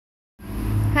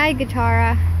Hi,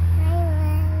 Gytara.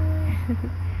 Hi,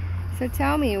 So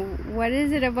tell me, what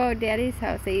is it about Daddy's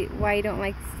house why you don't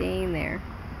like staying there?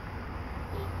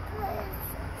 because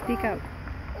Speak up.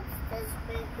 it's just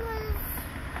because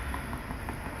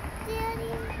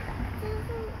Daddy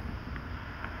doesn't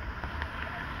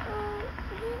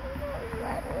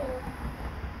let me.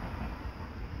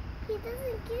 He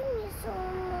doesn't give me so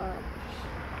much.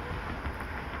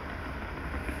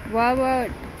 What about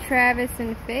Travis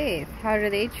and Faith? How do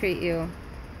they treat you?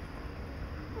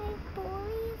 Like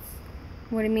bullies.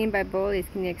 What do you mean by bullies?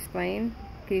 Can you explain?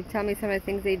 Can you tell me some of the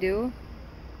things they do?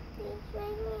 They drag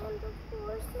me on the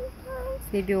floor sometimes.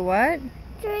 They do what?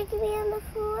 Drag me on the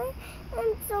floor,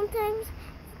 and sometimes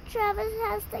Travis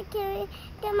has to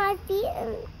get my feet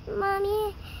and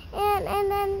mommy,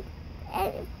 and then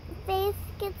Faith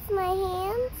gets my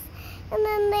hands, and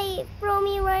then they throw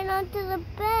me right onto the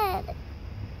bed.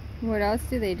 What else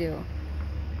do they do?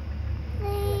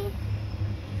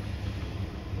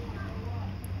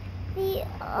 They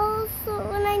also,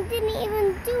 when I didn't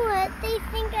even do it, they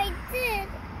think I did.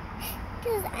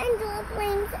 Because Angela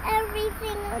blames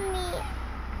everything on me.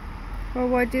 Well,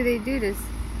 what do they do?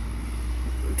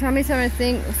 Tell me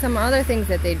some other things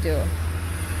that they do.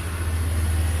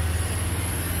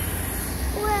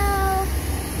 Well,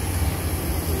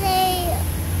 they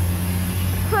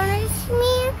punish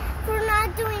me for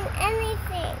not doing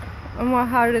anything. And well,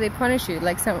 how do they punish you?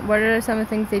 What are some of the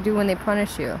things they do when they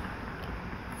punish you?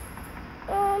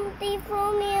 They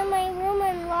throw me in my room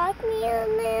and lock me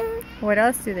in there. What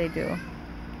else do they do?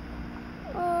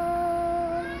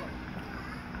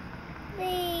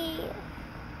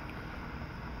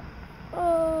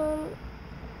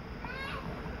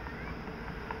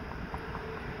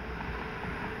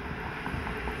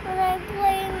 When I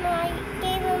play my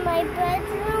game in my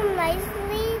bedroom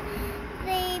nicely,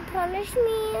 they punish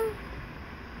me.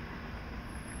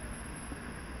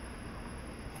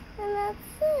 And that's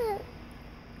it.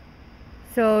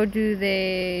 So do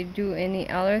they do any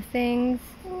other things?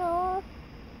 No.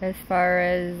 As far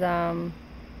as,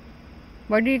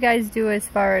 what do you guys do as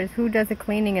far as who does the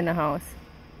cleaning in the house?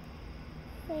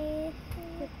 They,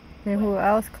 And who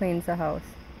else cleans the house?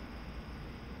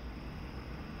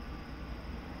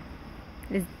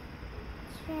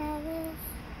 Travis.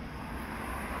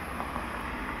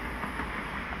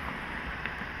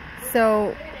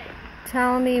 So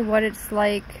tell me what it's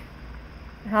like.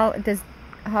 How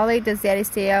late does Daddy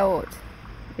stay out?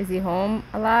 Is he home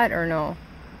a lot or no?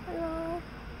 No.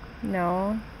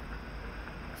 No.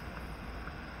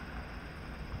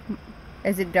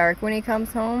 Is it dark when he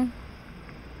comes home?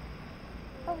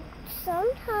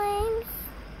 Sometimes.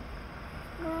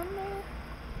 Mommy.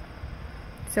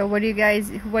 So what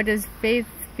does Faith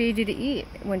feed you to eat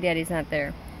when Daddy's not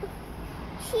there?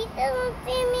 She doesn't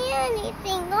feed me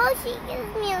anything. All she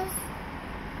gives me is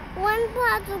one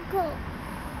popsicle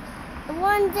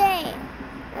one day.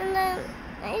 And then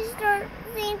I start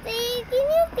saying, "Faith, can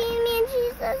you feed me?" And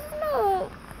she says no.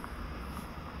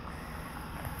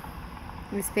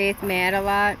 Is Faith mad a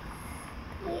lot?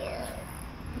 Yeah.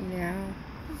 Yeah.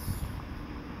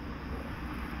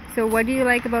 So what do you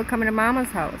like about coming to Mama's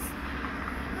house?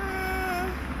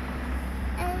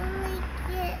 I like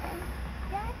it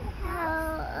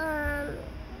how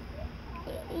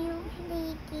you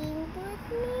play games with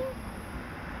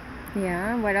me.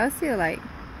 Yeah, what else do you like?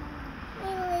 I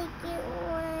like it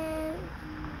when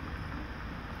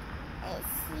I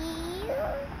see you.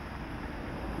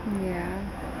 Yeah.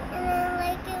 And I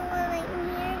like it when I'm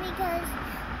here because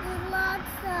there's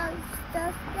lots of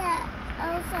stuff that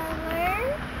else I learn.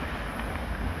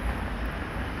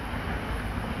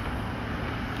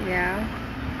 Yeah.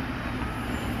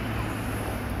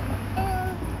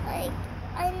 And like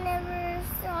I never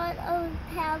saw a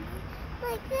pad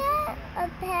like that. A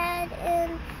pad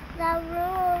in that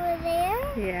room over there.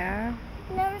 Yeah.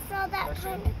 Never saw that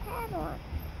kind of pad on.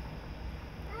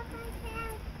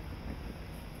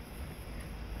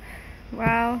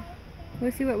 Well,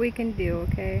 we'll see what we can do,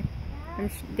 okay?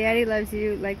 Daddy loves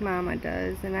you like Mama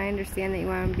does, and I understand that you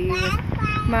want to be with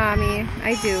Mommy.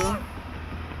 I do.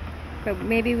 But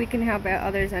maybe we can help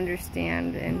others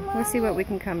understand, and we'll see what we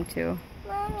can come to.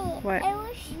 Mommy, What?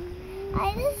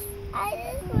 I just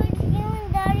wish you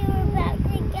and Daddy were back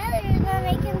together, then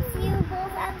I can see you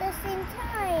both at the same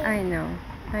time.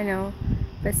 I know.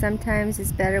 But sometimes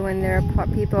it's better when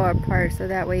people are apart, so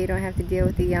that way you don't have to deal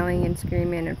with the yelling and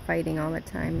screaming and fighting all the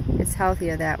time. It's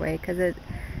healthier that way, because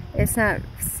it's not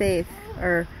safe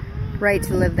or right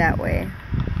to live that way.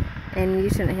 And you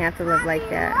shouldn't have to live like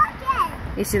that.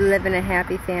 You should live in a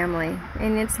happy family.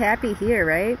 And it's happy here,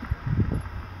 right?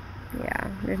 Yeah,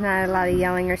 there's not a lot of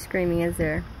yelling or screaming, is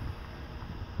there?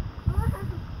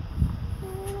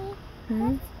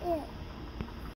 Mm-hmm.